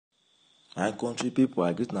My country people,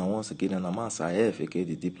 I greet now once again, and I'm Sahef, aka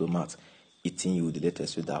the diplomat, eating you the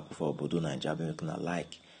latest with the apple for Obodo Naija. Make una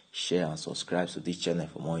like, share, and subscribe to this channel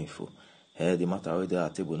for more info. Here, the matter right there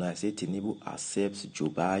at table now, I say Tinubu accepts Joe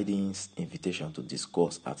Biden's invitation to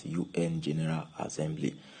discuss at UN General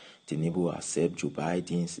Assembly. Tinubu accepts Joe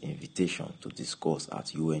Biden's invitation to discuss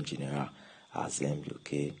at UN General Assembly.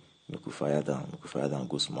 Okay, make we fire down,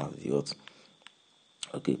 go smart the hot.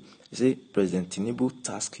 Okay, you say President Tinubu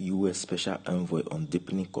tasked U.S. Special Envoy on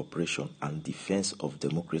deepening cooperation and defense of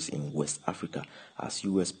democracy in West Africa as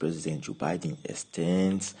U.S. President Joe Biden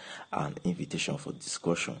extends an invitation for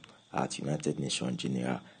discussion at United Nations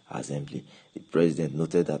General Assembly. The president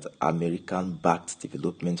noted that American-backed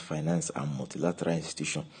development finance and multilateral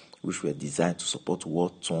institutions, which were designed to support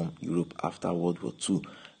war-torn Europe after World War II,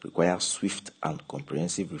 require swift and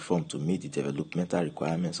comprehensive reform to meet the developmental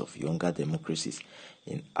requirements of younger democracies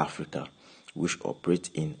in Africa, which operate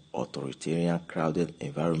in authoritarian, crowded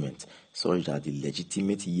environments, such that the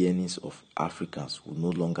legitimate yearnings of Africans will no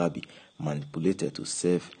longer be manipulated to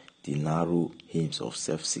serve the narrow aims of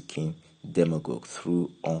self-seeking demagogues through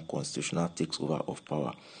unconstitutional takeover of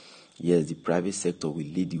power. Yes, the private sector will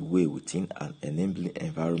lead the way within an enabling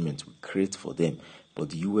environment we create for them, but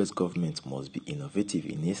the U.S. government must be innovative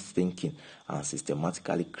in its thinking and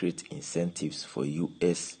systematically create incentives for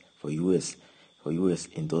U.S.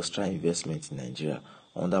 industrial investment in Nigeria.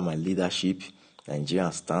 Under my leadership,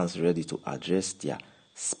 Nigeria stands ready to address their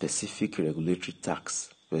specific regulatory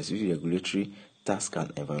task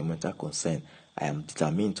and environmental concern. I am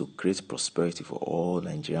determined to create prosperity for all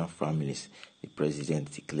Nigerian families, the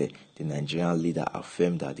president declared. The Nigerian leader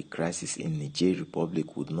affirmed that the crisis in Niger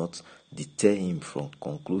Republic would not deter him from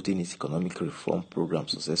concluding his economic reform program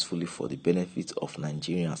successfully for the benefit of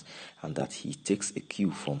Nigerians, and that he takes a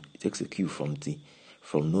cue from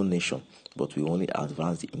no nation, but will only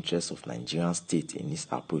advance the interests of Nigerian state in its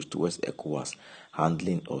approach towards ECOWAS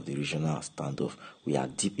handling of the regional standoff. We are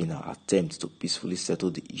deep in our attempts to peacefully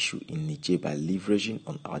settle the issue in Niger by leveraging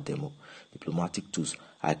on our diplomatic tools.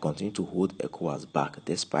 I continue to hold ECOWAS back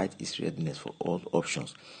despite its readiness for all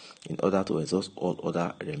options in order to exhaust all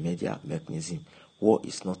other remedial mechanisms. War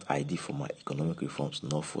is not ideal for my economic reforms,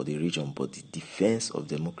 nor for the region, but the defense of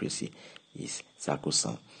democracy is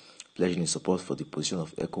sacrosanct. Pledging his support for the position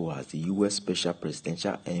of ECOWAS, the U.S. Special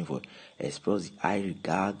Presidential Envoy expressed the high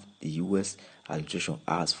regard the U.S. administration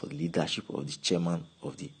has for the leadership of the chairman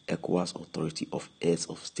of the ECOWAS Authority of Heads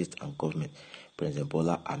of State and Government, President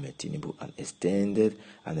Bola Ahmed Tinubu, and extended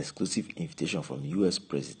an exclusive invitation from U.S.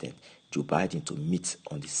 President Joe Biden to meet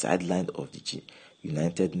on the sideline of the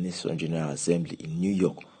United Nations General Assembly in New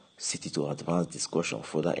York City to advance discussion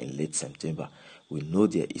further in late September. We know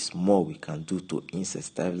there is more we can do to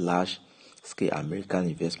incentivize large-scale American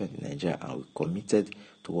investment in Nigeria, and we're committed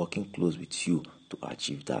to working close with you to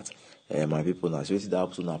achieve that. My people, now, so that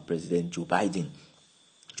up to now President Joe Biden.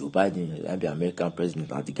 Joe Biden, the American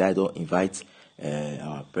president, and the guy don't invite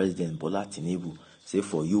our president Bola Tinubu. Say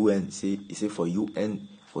for UN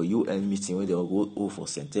meeting where they will go for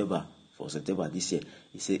September. For September this year,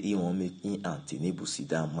 he said he want make him and Tinubu sit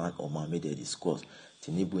down, man or man, make they discuss.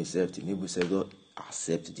 Tinubu himself don't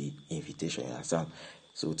accept the invitation, you understand?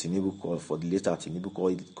 So Tinubu called for the later. Tinubu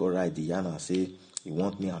call right the yarn and say he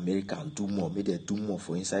want me America and do more, make they do more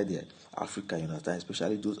for inside the Africa, you understand?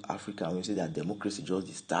 Especially those Africa when you say that democracy just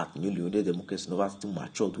the start, newly democracy never still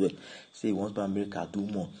matured well. Say he wants America do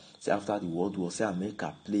more. Say after the World War, say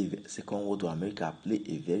America play Second World War, America play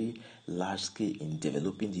a very large scale in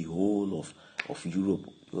developing the whole of Europe,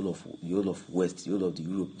 the whole of West, the whole of the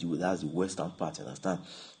Europe, that's the western part, you understand?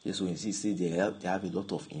 Yes, so you see they have a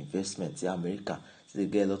lot of investment. Say America, they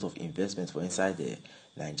get a lot of investment for inside the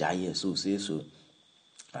Nigeria. So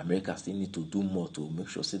America still need to do more to make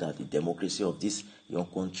sure that the democracy of these young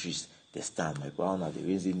countries they stand. My power the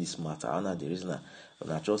reason this matter, the reason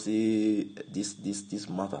I just say this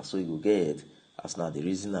matter, so you go get it. That's not the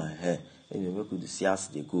reason anyway, we could see as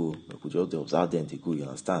they go, we could just observe them they go, you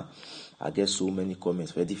understand? I get so many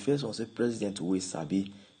comments. But the first one say President Uwe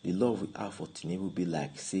Sabi, the love we have for Tinubu be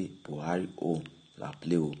like say Buhari na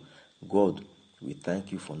play o. God, we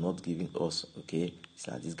thank you for not giving us, okay? It's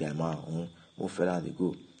not this guy man, more further they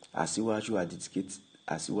go. I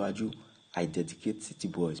dedicate City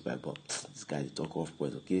Boys by Bob. This guy they talk off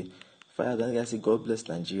boys, okay? Fire that guy say God bless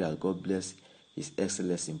Nigeria, God bless His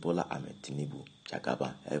Excellency Bola Ahmed Tinubu.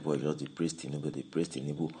 Jagaba. Everybody just they praise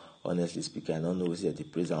Tinubu. Honestly speaking, I don't know whether they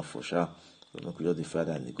praise him for sure. But no could just the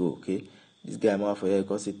further and they go, okay? This guy man for here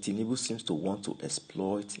because Tinubu seems to want to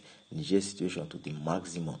exploit Niger's situation to the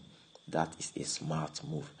maximum. That is a smart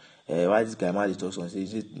move. why this guy man dey talk something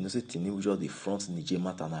say you know say Tinubu just dey front Niger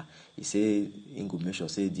matter now. He say he go make sure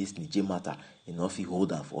say this Niger matter e no fit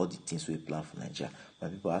hold am for all the things we plan for Nigeria. My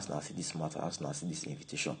people, as now see this matter, as now see this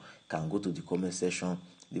invitation, can go to the comment section,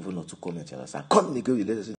 leave one or two comments, you understand? Come again with the latest.